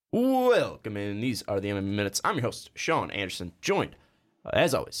Welcome in. These are the MMA Minutes. I'm your host, Sean Anderson, joined,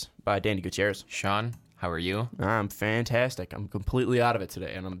 as always, by Danny Gutierrez. Sean, how are you? I'm fantastic. I'm completely out of it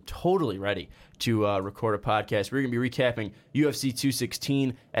today, and I'm totally ready to record a podcast. We're going to be recapping UFC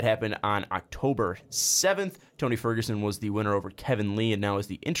 216. That happened on October 7th. Tony Ferguson was the winner over Kevin Lee and now is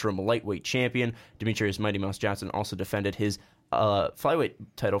the interim lightweight champion. Demetrious Mighty Mouse Johnson also defended his flyweight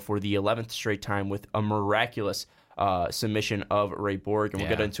title for the 11th straight time with a miraculous submission of Ray Borg, and we'll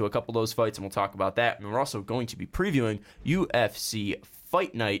get into a couple of those fights, and we'll talk about that. And we're also going to be previewing UFC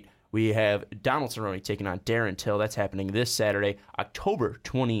Fight Night. We have Donald Cerrone taking on Darren Till. That's happening this Saturday, October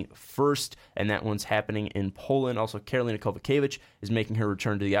 21st, and that one's happening in Poland. Also, Karolina Kowalkiewicz is making her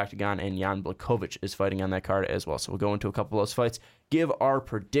return to the octagon, and Jan Blachowicz is fighting on that card as well. So we'll go into a couple of those fights, give our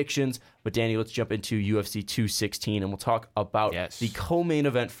predictions. But, Danny, let's jump into UFC 216, and we'll talk about the co-main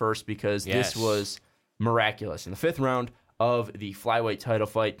event first, because this was miraculous. In the fifth round of the flyweight title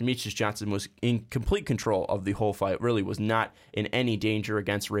fight, Demetrious Johnson was in complete control of the whole fight, really was not in any danger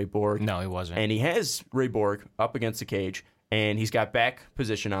against Ray Borg. No, he wasn't. And he has Ray Borg up against the cage, and he's got back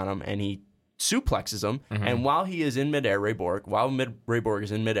position on him, and he suplexes him. Mm-hmm. And while he is in midair, Ray Borg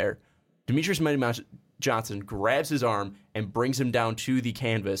is in midair, Demetrious Mighty Mouse Johnson grabs his arm and brings him down to the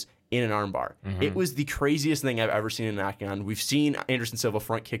canvas in an armbar. Mm-hmm. It was the craziest thing I've ever seen in an octagon. We've seen Anderson Silva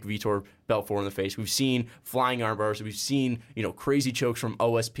front kick Vitor Belfort in the face. We've seen flying armbars. We've seen, crazy chokes from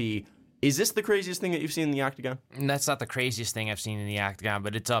OSP. Is this the craziest thing that you've seen in the octagon? That's not the craziest thing I've seen in the octagon,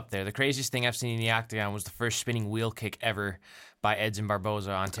 but it's up there. The craziest thing I've seen in the octagon was the first spinning wheel kick ever by Edson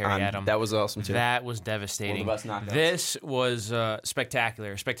Barboza on Terry Adam. That was awesome, too. That was devastating. One of the best knockouts. This was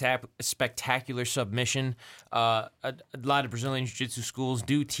spectacular. Spectacular submission. A lot of Brazilian Jiu-Jitsu schools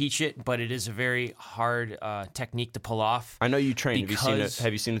do teach it, but it is a very hard technique to pull off. I know you train.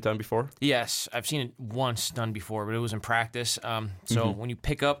 Have you seen it done before? Yes, I've seen it once done before, but it was in practice. So when you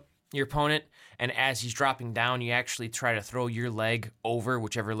pick up your opponent, and as he's dropping down, you actually try to throw your leg over,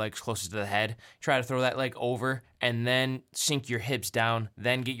 whichever leg's closest to the head. Try to throw that leg over, and then sink your hips down,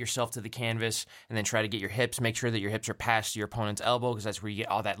 then get yourself to the canvas, and then try to get your hips. Make sure that your hips are past your opponent's elbow, because that's where you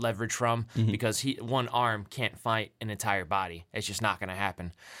get all that leverage from, because one arm can't fight an entire body. It's just not going to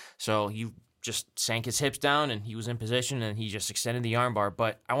happen. So you just sank his hips down, and he was in position, and he just extended the armbar.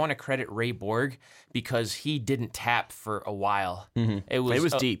 But I want to credit Ray Borg, because he didn't tap for a while. Mm-hmm. It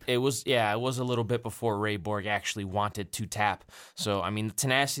was deep. It was a little bit before Ray Borg actually wanted to tap. So, the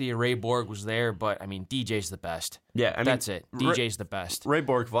tenacity of Ray Borg was there, but, DJ's the best. Yeah, that's it. DJ's the best. Ray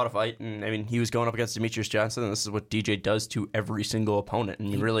Borg fought a fight, and he was going up against Demetrious Johnson, and this is what DJ does to every single opponent. And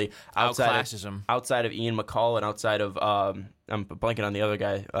he really outclasses him. Outside of Ian McCall and outside of I'm blanking on the other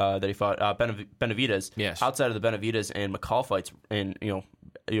guy that he fought, Benavidez. Yes. Outside of the Benavidez and McCall fights, and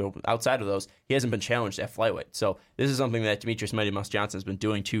outside of those, he hasn't been challenged at flyweight. So this is something that Demetrious Mighty Mouse Johnson has been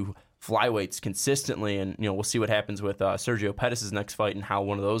doing to flyweights consistently, and we'll see what happens with Sergio Pettis' next fight and how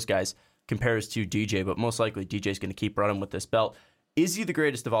one of those guys compares to DJ. But most likely, DJ's going to keep running with this belt. Is he the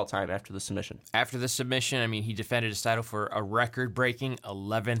greatest of all time after the submission? After the submission, he defended his title for a record-breaking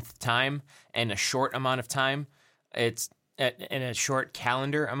 11th time in a short amount of time. It's in a short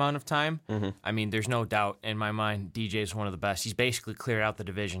calendar amount of time. Mm-hmm. There's no doubt in my mind DJ is one of the best. He's basically cleared out the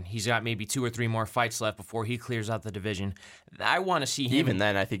division. He's got maybe 2 or 3 more fights left before he clears out the division. I want to see him. Even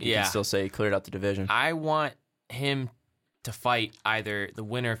then, I think you can still say he cleared out the division. I want him to fight either the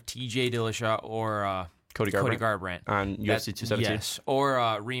winner of TJ Dillashaw or Cody Garbrandt on UFC 217. Yes, or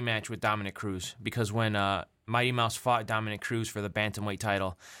a rematch with Dominic Cruz, because when Mighty Mouse fought Dominic Cruz for the bantamweight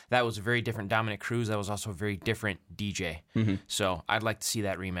title, that was a very different Dominic Cruz. That was also a very different DJ. Mm-hmm. So I'd like to see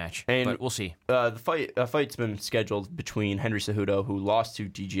that rematch, but we'll see. The fight's been scheduled between Henry Cejudo, who lost to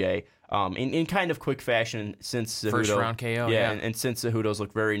DJ, in kind of quick fashion since Cejudo. First round KO, yeah. And since Cejudo's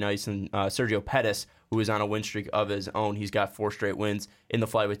looked very nice, and Sergio Pettis, who is on a win streak of his own, he's got 4 straight wins in the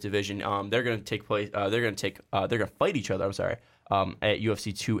flyweight division. They're going to fight each other. At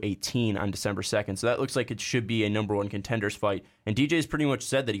UFC 218 on December 2nd. So that looks like it should be a number 1 contenders fight. And DJ's pretty much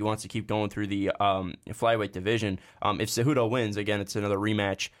said that he wants to keep going through the flyweight division. If Cejudo wins, again, it's another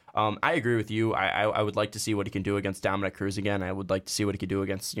rematch. I agree with you. I would like to see what he can do against Dominic Cruz again. I would like to see what he can do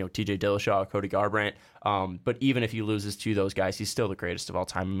against TJ Dillashaw, Cody Garbrandt. But even if he loses to those guys, he's still the greatest of all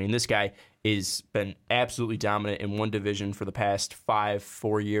time. This guy has been absolutely dominant in one division for the past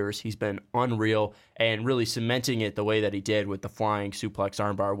 4 years. He's been unreal, and really cementing it the way that he did with the flying suplex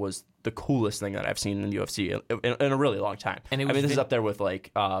armbar was the coolest thing that I've seen in the UFC in a really long time. And this is up there with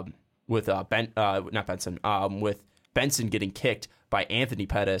with Benson getting kicked by Anthony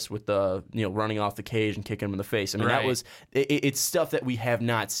Pettis with the running off the cage and kicking him in the face. I mean, Right. that was it's stuff that we have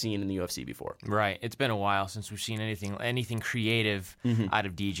not seen in the UFC before. Right. It's been a while since we've seen anything creative out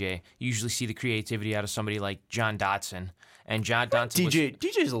of DJ. You usually see the creativity out of somebody like John Dodson. And John Dodson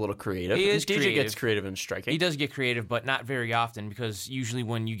DJ's a little creative. He is DJ creative. gets creative in striking. He does get creative, but not very often, because usually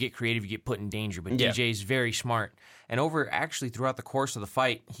when you get creative, you get put in danger. But Yeah. DJ's very smart. And actually throughout the course of the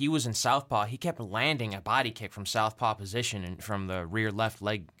fight, he was in southpaw. He kept landing a body kick from southpaw position and from the rear left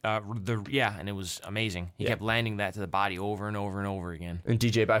leg. And it was amazing. He kept landing that to the body over and over and over again. And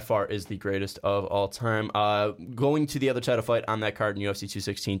DJ by far is the greatest of all time. Going to the other title fight on that card in UFC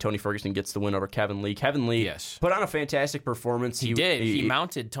 216, Tony Ferguson gets the win over Kevin Lee. Kevin Lee Yes. put on a fantastic performance. He did. He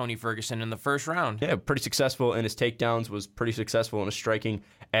mounted Tony Ferguson in the first round. Yeah, pretty successful in his takedowns, was pretty successful in his striking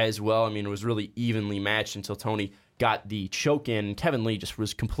as well. I mean, it was really evenly matched until Tony got the choke in. Kevin Lee just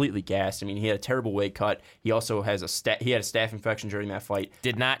was completely gassed. I mean, he had a terrible weight cut. He also has he had a staph infection during that fight.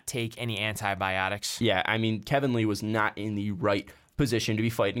 Did not take any antibiotics. Yeah, I mean, Kevin Lee was not in the right position to be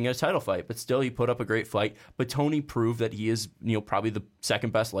fighting a title fight, but still he put up a great fight. But Tony proved that he is, probably the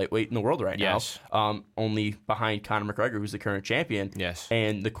second best lightweight in the world right Yes. now. Only behind Conor McGregor, who's the current champion. Yes.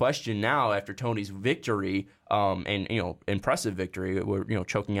 And the question now, after Tony's victory, and impressive victory,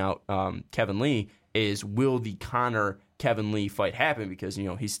 choking out Kevin Lee, is will the Conor Kevin Lee fight happen? Because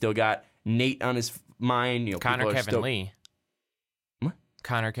he's still got Nate on his mind. Conor Kevin Lee. What?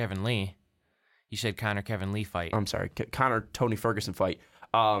 Conor Kevin Lee. You said Conor Kevin Lee fight. I'm sorry, Conor Tony Ferguson fight.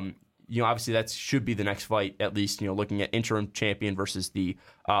 Obviously that should be the next fight, at least, looking at interim champion versus the,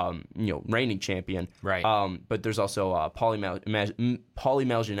 reigning champion. Right. But there's also Paulie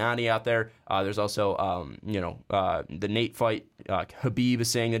Malignaggi out there. There's also, the Nate fight. Khabib is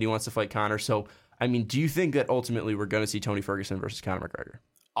saying that he wants to fight Conor. So, I mean, do you think that ultimately we're going to see Tony Ferguson versus Conor McGregor?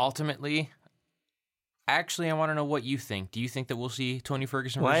 Ultimately, actually, I want to know what you think. Do you think that we'll see Tony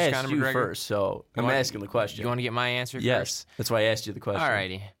Ferguson versus I asked Conor you McGregor? first, so I'm asking the question. You want to get my answer first? Yes, that's why I asked you the question.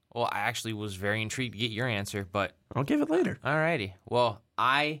 Alrighty. Well, I actually was very intrigued to get your answer, but I'll give it later. alrighty. Well,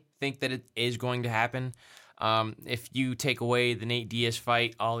 I think that it is going to happen. If you take away the Nate Diaz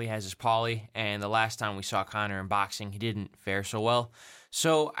fight, all he has is Paulie, and the last time we saw Conor in boxing, he didn't fare so well.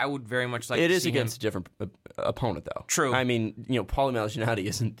 So I would very much like to see him. It is against a different opponent, though. True. I mean, Paulie Malignaggi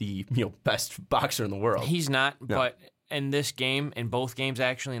isn't the best boxer in the world. He's not, but in this game, in both games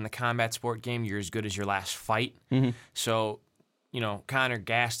actually, in the combat sport game, you're as good as your last fight. Mm-hmm. So, Conor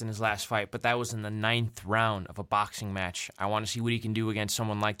gassed in his last fight, but that was in the 9th round of a boxing match. I want to see what he can do against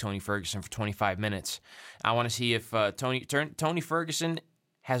someone like Tony Ferguson for 25 minutes. I want to see if Tony Ferguson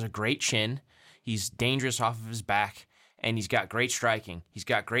has a great chin. He's dangerous off of his back. And he's got great striking. He's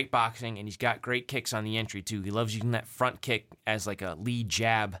got great boxing, and he's got great kicks on the entry, too. He loves using that front kick as like a lead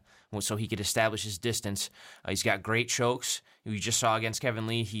jab so he could establish his distance. He's got great chokes. We just saw against Kevin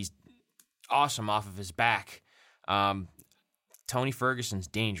Lee. He's awesome off of his back. Tony Ferguson's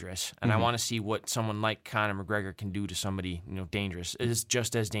dangerous, and I want to see what someone like Conor McGregor can do to somebody dangerous. Is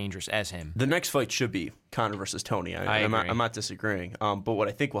just as dangerous as him. The next fight should be Conor versus Tony. I'm not disagreeing. But what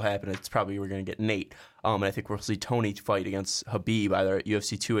I think will happen is probably we're going to get Nate. And I think we'll see Tony fight against Khabib either at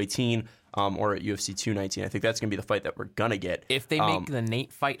UFC 218 or at UFC 219. I think that's going to be the fight that we're going to get. If they make the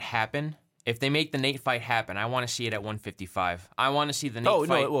Nate fight happen... I want to see it at 155. I want to see the Nate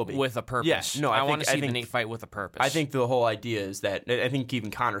fight it will be. with a purpose. Yes, no, I want to see the Nate fight with a purpose. I think the whole idea is that I think even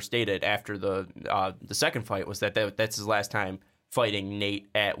Conor stated after the second fight was that's his last time fighting Nate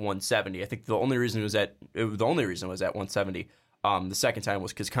at 170. I think the only reason was at 170. The second time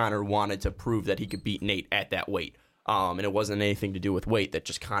was because Conor wanted to prove that he could beat Nate at that weight. And it wasn't anything to do with weight. That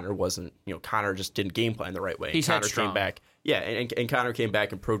just Conor wasn't. Conor just didn't game plan the right way. He's Conor headstrong. came back. Yeah, and Conor came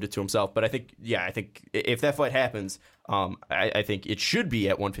back and proved it to himself. But I think if that fight happens, I think it should be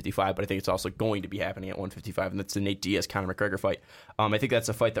at 155. But I think it's also going to be happening at 155, and that's the Nate Diaz Conor McGregor fight. I think that's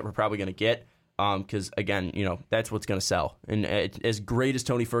a fight that we're probably going to get because again, that's what's going to sell. And as great as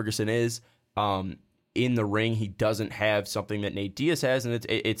Tony Ferguson is, in the ring, he doesn't have something that Nate Diaz has, and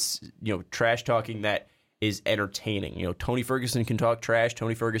it's trash talking that is entertaining. Tony Ferguson can talk trash.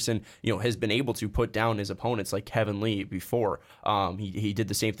 Tony Ferguson, has been able to put down his opponents like Kevin Lee before. He did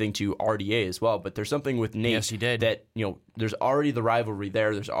the same thing to RDA as well. But there's something with Nate Yes, he did. that, there's already the rivalry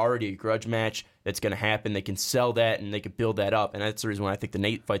there. There's already a grudge match that's going to happen. They can sell that and they can build that up. And that's the reason why I think the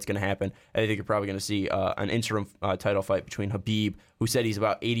Nate fight's going to happen. I think you're probably going to see an interim title fight between Khabib, who said he's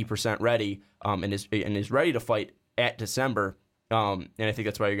about 80% ready and is ready to fight at December. And I think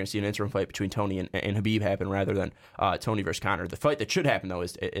that's why you're going to see an interim fight between Tony and Khabib happen rather than Tony versus Conor. The fight that should happen, though,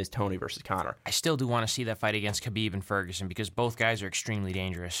 is Tony versus Conor. I still do want to see that fight against Khabib and Ferguson because both guys are extremely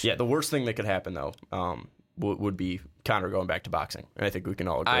dangerous. Yeah, the worst thing that could happen, though, would be Conor going back to boxing, and I think we can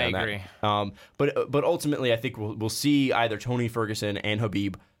all agree on agree. that. But ultimately, I think we'll see either Tony Ferguson and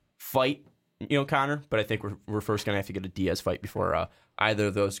Khabib fight, Conor. But I think we're first going to have to get a Diaz fight before either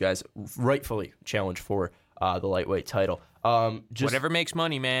of those guys rightfully challenge for the lightweight title. Whatever makes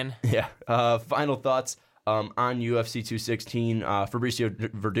money, man. Yeah. Final thoughts. On UFC 216, Fabricio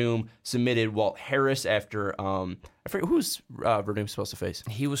Verdum submitted Walt Harris after I forget who's Verdum supposed to face.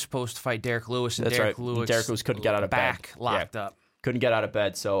 He was supposed to fight Derek Lewis, and That's Derek right. Lewis Derek Lewis couldn't get out of back bed. locked up. Couldn't get out of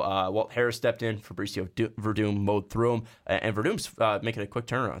bed, so Walt Harris stepped in. Fabricio Verdum mowed through him, and Verdum's making a quick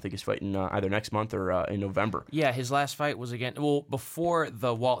turnaround. I think he's fighting either next month or in November. Yeah, his last fight was before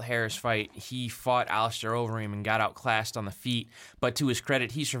the Walt Harris fight, he fought Alistair Overeem and got outclassed on the feet. But to his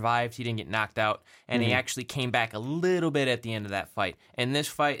credit, he survived. He didn't get knocked out, and he actually came back a little bit at the end of that fight. In this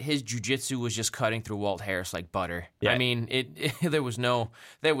fight, his jiu-jitsu was just cutting through Walt Harris like butter. Yeah. I mean, there was no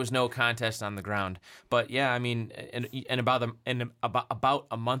contest on the ground. But yeah, I mean, and about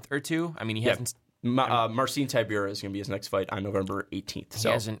a month or two, I mean, he hasn't. Marcin Tybura is going to be his next fight on November 18th. He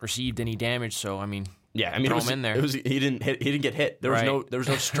hasn't received any damage, so I mean. Yeah, I mean, throw him in there. He didn't get hit. There was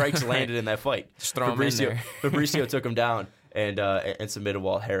no strikes landed in that fight. Just throw him in there. Fabricio took him down and submitted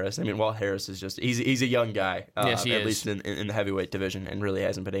Walt Harris. I mean, Walt Harris is just he's a young guy. Yes, he at is. least in the heavyweight division, and really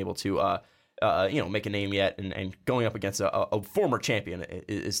hasn't been able to make a name yet. And going up against a former champion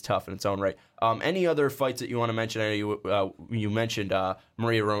is tough in its own right. Any other fights that you want to mention? I know you mentioned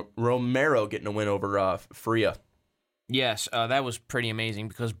Maria Romero getting a win over Freya. Yes, that was pretty amazing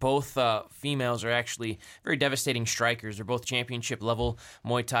because both females are actually very devastating strikers. They're both championship-level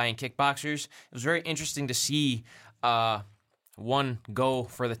Muay Thai and kickboxers. It was very interesting to see one go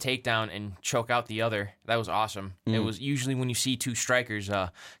for the takedown and choke out the other. That was awesome. It was usually when you see two strikers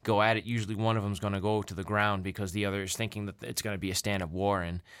go at it, usually one of them is going to go to the ground because the other is thinking that it's going to be a stand-up war,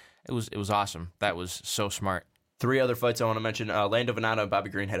 and it was awesome. That was so smart. 3 other fights I want to mention. Lando Venata and Bobby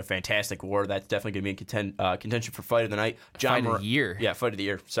Green had a fantastic war. That's definitely going to be in contention for Fight of the Night. Fight of the Year. Yeah, Fight of the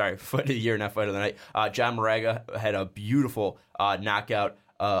Year. Sorry, Fight of the Year, not Fight of the Night. John Moraga had a beautiful knockout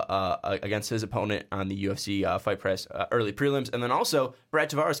against his opponent on the UFC Fight Press early prelims. And then also,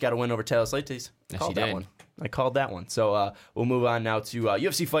 Brad Tavares got a win over Taylor Leites. Yes, he did. I called that one. So we'll move on now to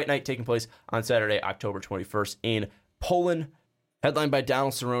UFC Fight Night taking place on Saturday, October 21st in Poland. Headlined by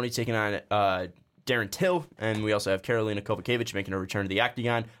Donald Cerrone taking on Darren Till, and we also have Karolina Kovacevic making a return to the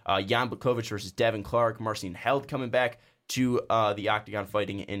Octagon. Jan Blachowicz versus Devin Clark. Marcin Held coming back to the Octagon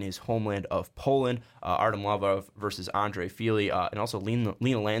fighting in his homeland of Poland. Artem Lobov versus Andre Fili, and also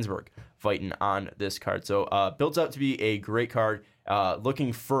Lena Landsberg fighting on this card. So builds up to be a great card.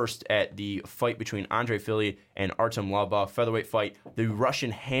 Looking first at the fight between Andre Fili and Artem Lobov, featherweight fight. The Russian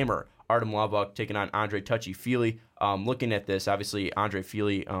Hammer, Artem Lobov taking on Andre Touchy Fili. Looking at this, obviously Andre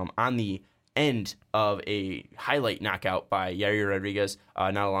Fili on the end of a highlight knockout by Yair Rodriguez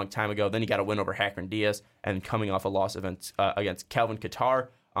not a long time ago. Then he got a win over Hakron Diaz, and coming off a loss against Calvin Kattar.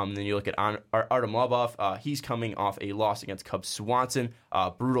 Then you look at Artem Lobov. He's coming off a loss against Cub Swanson.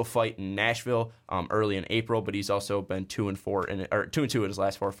 Brutal fight in Nashville early in April, but he's also been 2-2 in his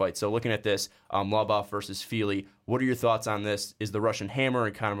last 4 fights. So looking at this, Lobov versus Fili, what are your thoughts on this? Is the Russian Hammer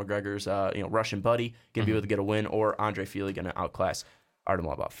and Conor McGregor's Russian buddy going to be able to get a win, or Andre Fili going to outclass Artem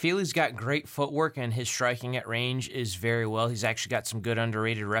Lobov? Fili's got great footwork, and his striking at range is very well. He's actually got some good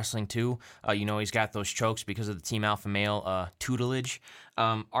underrated wrestling, too. He's got those chokes because of the Team Alpha Male tutelage.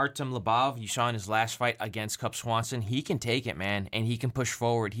 Artem Lobov, you saw in his last fight against Cub Swanson, he can take it, man, and he can push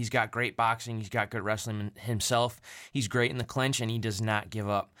forward. He's got great boxing. He's got good wrestling himself. He's great in the clinch, and he does not give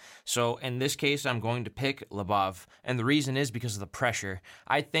up. So in this case, I'm going to pick Lobov, and the reason is because of the pressure.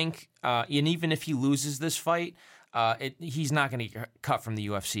 I think, and even if he loses this fight, he's not going to get cut from the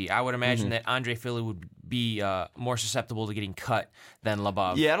UFC. I would imagine that Andre Fili would be more susceptible to getting cut than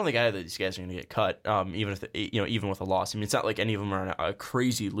Lobov. Yeah, I don't think either of these guys are going to get cut, even if even with a loss. I mean, it's not like any of them are on a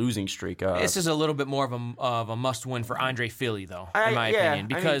crazy losing streak. This is a little bit more of a must win for Andre Fili, though, in my opinion,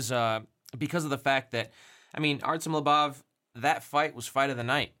 because of the fact that Artem Lobov, that fight was Fight of the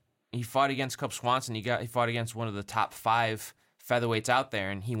Night. He fought against Cub Swanson. He fought against one of the top 5 featherweights out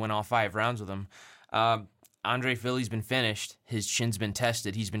there, and he went all 5 rounds with him. Andre Fili's been finished. His chin's been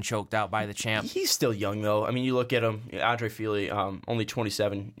tested. He's been choked out by the champ. He's still young, though. I mean, you look at him, Andre Fili, only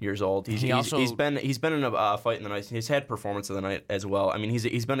 27 years old. He's been in a fight in the night. He's had performance of the night as well. I mean,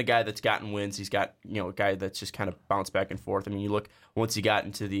 he's been a guy that's gotten wins. He's got a guy that's just kind of bounced back and forth. I mean, you look once he got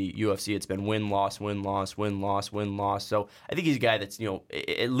into the UFC, it's been win loss, win loss, win loss, win loss. So I think he's a guy that's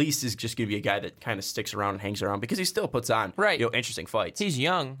at least is just going to be a guy that kind of sticks around and hangs around because he still puts on interesting fights. He's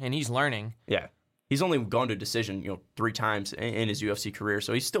young and he's learning. Yeah. He's only gone to decision, 3 times in his UFC career,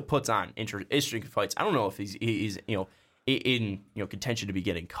 so he still puts on interesting fights. I don't know if he's in contention to be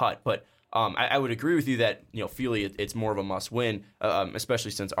getting cut, but I would agree with you that Fili, it's more of a must win,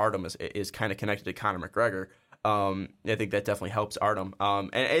 especially since Artem is kind of connected to Conor McGregor. I think that definitely helps Artem.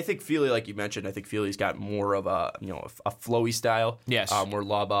 And I think Fili, like you mentioned, I think Fili's got more of a flowy style. Yes. Where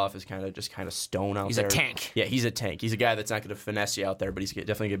Lobov is kind of stone out there. He's a tank. Yeah, he's a tank. He's a guy that's not going to finesse you out there, but he's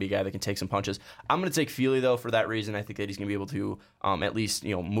definitely going to be a guy that can take some punches. I'm going to take Fili, though, for that reason. I think that he's going to be able to at least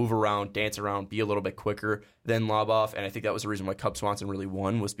move around, dance around, be a little bit quicker than Lobov. And I think that was the reason why Cub Swanson really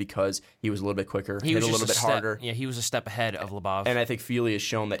won, was because he was a little bit quicker, hit a little bit harder. Yeah, he was a step ahead of Lobov. And I think Fili has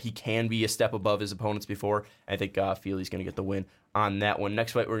shown that he can be a step above his opponents before. I think Fili's going to get the win on that one.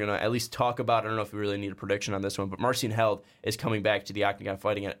 Next fight we're going to at least talk about, I don't know if we really need a prediction on this one, but Marcin Held is coming back to the octagon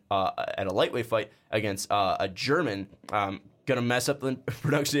fighting at a lightweight fight against a German. Going to mess up the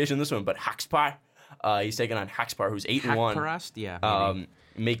pronunciation of this one, but Haxpar. He's taking on Haxpar, who's 8-1. Hakparast? Yeah.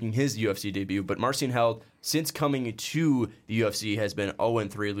 Making his UFC debut. But Marcin Held, since coming to the UFC, has been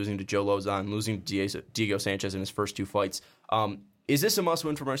 0-3, losing to Joe Lozon, losing to Diego Sanchez in his first 2 fights. Is this a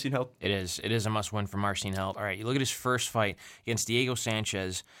must-win for Marcin Held? It is. It is a must-win for Marcin Held. All right, you look at his first fight against Diego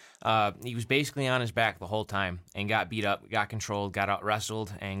Sanchez. He was basically on his back the whole time and got beat up, got controlled, got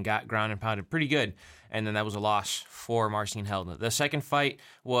out-wrestled, and got ground and pounded pretty good. And then that was a loss for Marcin Held. The second fight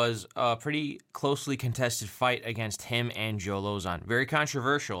was a pretty closely contested fight against him and Joe Lozon. Very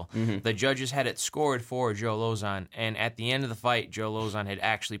controversial. Mm-hmm. The judges had it scored for Joe Lozon, and at the end of the fight, Joe Lozon had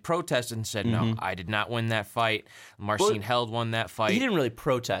actually protested and said, no, I did not win that fight. Marcin Held won that fight. He didn't really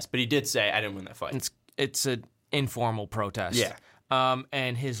protest, but he did say, I didn't win that fight. It's an informal protest. Yeah.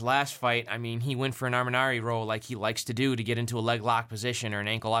 And his last fight, I mean, he went for an Arminari roll like he likes to do to get into a leg lock position or an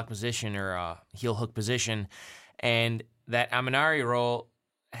ankle lock position or a heel hook position. And that Arminari roll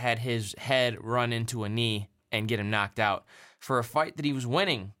had his head run into a knee and get him knocked out. For a fight that he was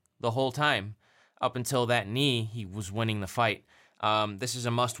winning the whole time, up until that knee, he was winning the fight. This is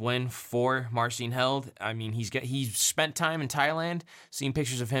a must-win for Marcin Held. I mean, he's spent time in Thailand, seen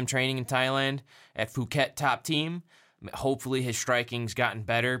pictures of him training in Thailand at Phuket Top Team. Hopefully his striking's gotten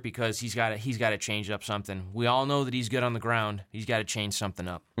better because he's got to change up something. We all know that he's good on the ground. He's got to change something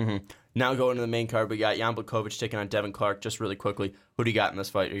up. Mm-hmm. Now going to the main card, we got Jan Blachowicz taking on Devin Clark. Just really quickly, who do you got in this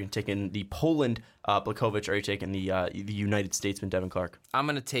fight? Are you taking the Poland Blachowicz, or are you taking the United Statesman Devin Clark? I'm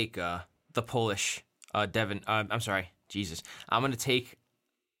going to take the Polish Devin. I'm sorry, Jesus. I'm going to take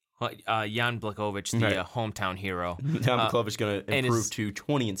Jan Blachowicz, the hometown hero. Jan Blachowicz is going to improve to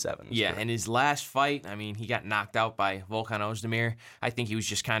 20-7. Yeah, and his last fight, I mean, he got knocked out by Volkan Ozdemir. I think he was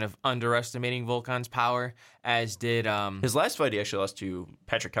just kind of underestimating Volkan's power, as did his last fight. He actually lost to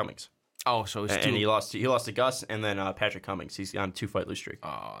Patrick Cummings. Oh, so it's and he lost to Gus and then Patrick Cummings. He's on a 2-fight lose streak.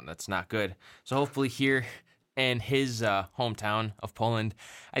 Oh, that's not good. So hopefully here in his hometown of Poland,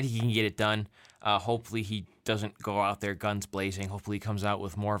 I think he can get it done. Hopefully he doesn't go out there guns blazing. Hopefully he comes out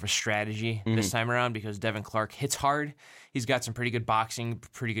with more of a strategy this time around, because Devin Clark hits hard. He's got some pretty good boxing,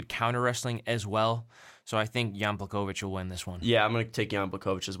 pretty good counter wrestling as well. So I think Jan Blachowicz will win this one. Yeah, I'm going to take Jan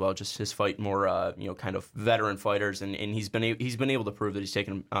Blachowicz as well. Just his fight more, kind of veteran fighters, and he's been able to prove that he's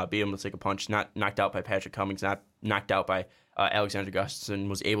be able to take a punch. Not knocked out by Patrick Cummings, not knocked out by Alexander Gustafsson.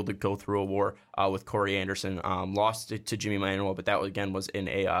 Was able to go through a war with Corey Anderson. Lost to Jimmy Manuel, but that again was in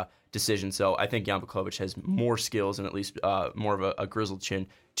a decision. So I think Jan Blachowicz has more skills and at least more of a grizzled chin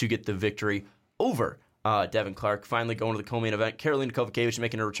to get the victory over Devin Clark. Finally going to the co-main event, Karolina Kowalkiewicz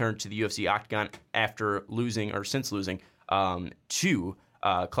making a return to the UFC octagon since losing to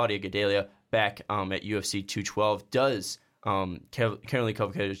Claudia Gadelha back at UFC 212. Does Karolina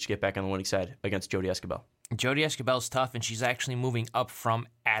Kowalkiewicz get back on the winning side against Jodie Esquibel? Jodie Esquibel's tough, and she's actually moving up from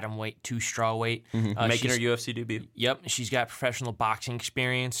atomweight to strawweight. Making her UFC debut. Yep, she's got professional boxing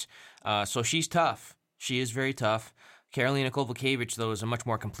experience, so she's tough. She is very tough. Karolina Kowalkiewicz, though, is a much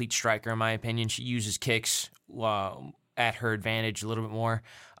more complete striker, in my opinion. She uses kicks at her advantage a little bit more.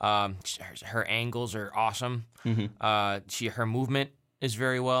 Her angles are awesome. Her movement is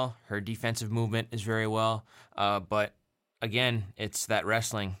very well. Her defensive movement is very well. But, again, it's that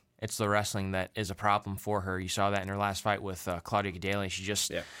wrestling. It's the wrestling that is a problem for her. You saw that in her last fight with Claudia Gadelha. She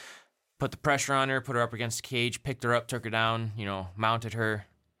just put the pressure on her, put her up against the cage, picked her up, took her down, mounted her,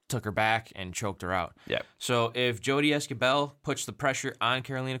 took her back, and choked her out. Yeah. So if Jodie Esquibel puts the pressure on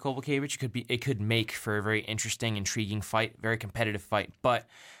Karolina Kowalkiewicz, it could make for a very interesting, intriguing fight, very competitive fight. But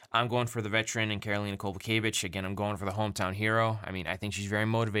I'm going for the veteran and Karolina Kowalkiewicz. Again, I'm going for the hometown hero. I mean, I think she's very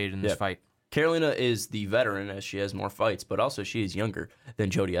motivated in this fight. Carolina is the veteran as she has more fights, but also she is younger than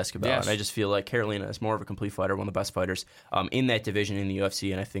Jodie Escobar. Yes. And I just feel like Carolina is more of a complete fighter, one of the best fighters in that division in the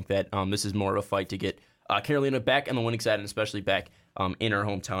UFC. And I think that this is more of a fight to get Carolina back on the winning side, and especially back in her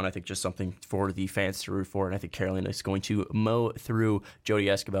hometown. I think just something for the fans to root for. And I think Carolina is going to mow through Jodie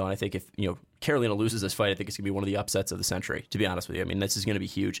Escobar. And I think if Carolina loses this fight, I think it's going to be one of the upsets of the century, to be honest with you. I mean, this is going to be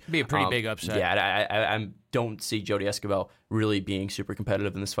huge. It'd be a pretty big upset. Yeah, I don't see Jodie Escobar really being super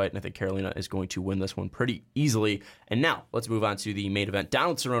competitive in this fight, and I think Carolina is going to win this one pretty easily. And now, let's move on to the main event.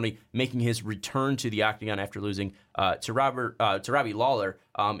 Donald Cerrone making his return to the octagon after losing to Robbie Lawler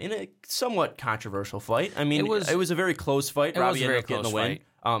in a somewhat controversial fight. I mean, it was a very close fight. Robbie ended up getting the win.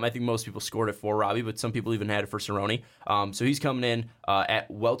 I think most people scored it for Robbie, but some people even had it for Cerrone. So he's coming in at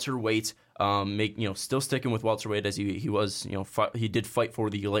welterweight, still sticking with welterweight as he was. He did fight for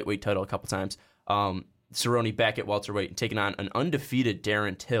the lightweight title a couple times. Cerrone back at welterweight and taking on an undefeated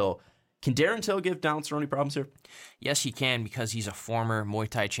Darren Till. Can Darren Till give Donald Cerrone problems here? Yes, he can, because he's a former Muay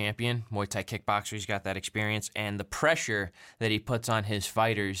Thai champion, Muay Thai kickboxer. He's got that experience, and the pressure that he puts on his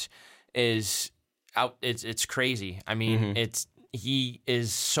fighters is out. It's crazy. I mean, he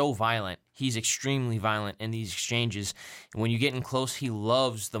is so violent. He's extremely violent in these exchanges. When you get in close, he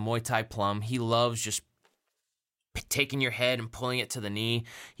loves the Muay Thai plum. He loves just taking your head and pulling it to the knee.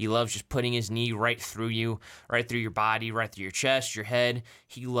 He loves just putting his knee right through you, right through your body, right through your chest, your head.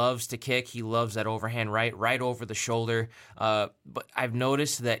 He loves to kick. He loves that overhand right over the shoulder. But I've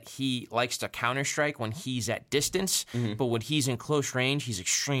noticed that he likes to counter-strike when he's at distance, but when he's in close range, he's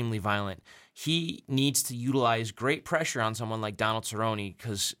extremely violent. He needs to utilize great pressure on someone like Donald Cerrone,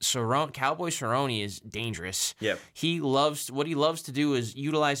 because Cowboy Cerrone is dangerous. Yep. What he loves to do is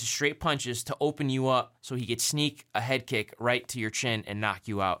utilize his straight punches to open you up so he could sneak a head kick right to your chin and knock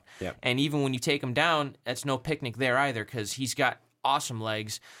you out. Yep. And even when you take him down, that's no picnic there either, because he's got awesome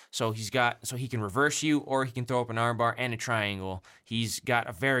legs, so he can reverse you, or he can throw up an armbar and a triangle. He's got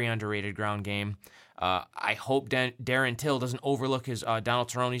a very underrated ground game. I hope Darren Till doesn't overlook his Donald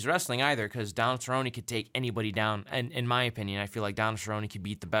Cerrone's wrestling either, because Donald Cerrone could take anybody down. And in my opinion, I feel like Donald Cerrone could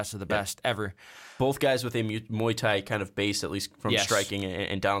beat the best of the best ever. Both guys with a Muay Thai kind of base, at least from striking,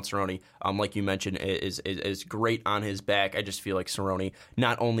 and Donald Cerrone, like you mentioned, is great on his back. I just feel like Cerrone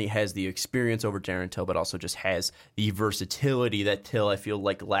not only has the experience over Darren Till, but also just has the versatility that Till, I feel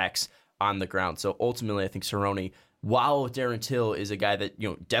like, lacks on the ground. So ultimately, I think Cerrone, while Darren Till is a guy that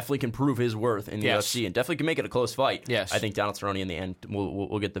definitely can prove his worth in the UFC and definitely can make it a close fight, I think Donald Cerrone in the end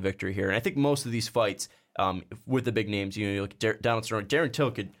will get the victory here. And I think most of these fights with the big names, you look at Donald Cerrone, Darren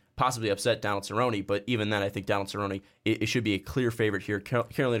Till could possibly upset Donald Cerrone, but even then, I think Donald Cerrone it should be a clear favorite here.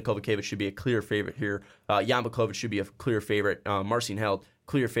 Karolina Kowalkiewicz should be a clear favorite here. Jan Blachowicz should be a clear favorite. Marcin Held,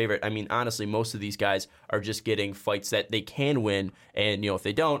 clear favorite. I mean, honestly, most of these guys are just getting fights that they can win, and if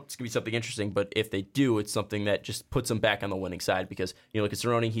they don't, it's gonna be something interesting. But if they do, it's something that just puts them back on the winning side, because look at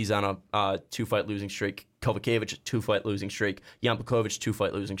Cerrone, he's on a 2-fight losing streak. Kowalkiewicz, 2-fight losing streak. Jan Blachowicz,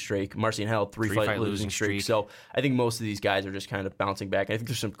 2-fight losing streak. Marcin Held, 3-fight losing streak. So I think most of these guys are just kind of bouncing back. I think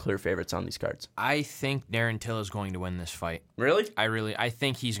there's some clear favorites on these cards. I think Darren Till is going to win this fight. Really? I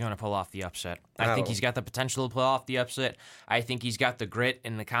think he's going to pull off the upset. I think he's got the potential to pull off the upset. I think he's got the grit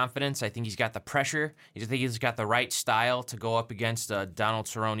and the confidence. I think he's got the pressure. I think he's got the right style to go up against Donald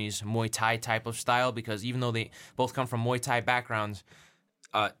Cerrone's Muay Thai type of style, because even though they both come from Muay Thai backgrounds,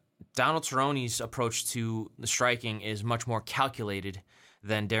 Donald Cerrone's approach to the striking is much more calculated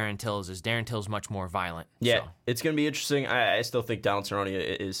than Darren Till's is. Darren Till's much more violent. Yeah, it's going to be interesting. I still think Donald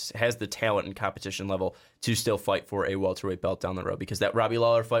Cerrone has the talent and competition level to still fight for a welterweight belt down the road, because that Robbie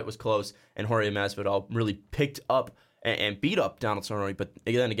Lawler fight was close, and Jorge Masvidal really picked up and beat up Donald Cerrone. But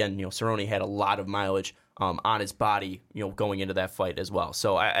then again, Cerrone had a lot of mileage on his body, going into that fight as well.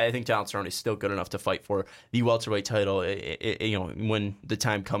 So I think Donald Cerrone is still good enough to fight for the welterweight title, when the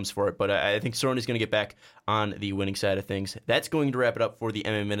time comes for it. But I think Cerrone is going to get back on the winning side of things. That's going to wrap it up for the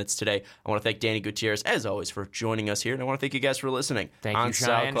MMA Minutes today. I want to thank Danny Gutierrez, as always, for joining us here, and I want to thank you guys for listening. Thank on you,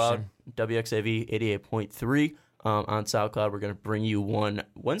 Sean SoundCloud, Anderson. WXAV 88.3 on SoundCloud. We're going to bring you one.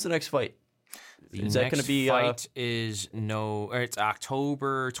 When's the next fight? Is that going to be? Fight is it's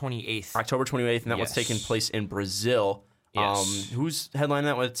October 28th. October 28th, and that one's taking place in Brazil. Yes. Who's headlining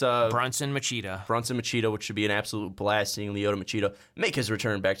that one? It's Brunson Machida. Brunson Machida, which should be an absolute blast seeing Lyoto Machida make his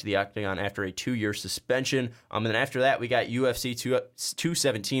return back to the octagon after a 2-year suspension. And then after that, we got UFC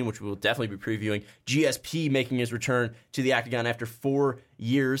 217, which we will definitely be previewing. GSP making his return to the octagon after 4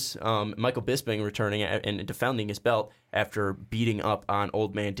 years. Michael Bisping returning and defending his belt after beating up on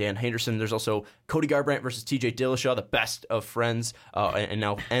old man Dan Henderson. There's also Cody Garbrandt versus TJ Dillashaw, the best of friends and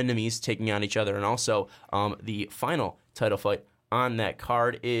now enemies taking on each other. And also the final title fight on that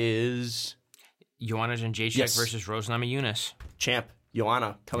card is Joanna Jędrzejczyk Yes. versus Rose Namajunas. Champ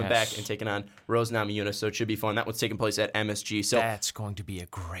Joanna coming Yes. back and taking on Rose Namajunas, so it should be fun. That one's taking place at MSG. So That's going to be a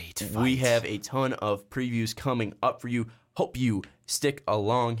great fight. we have a ton of previews coming up for you. Hope you stick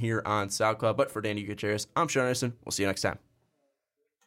along here on SoundCloud. But for Danny Gutierrez, I'm Sean Anderson. We'll see you next time.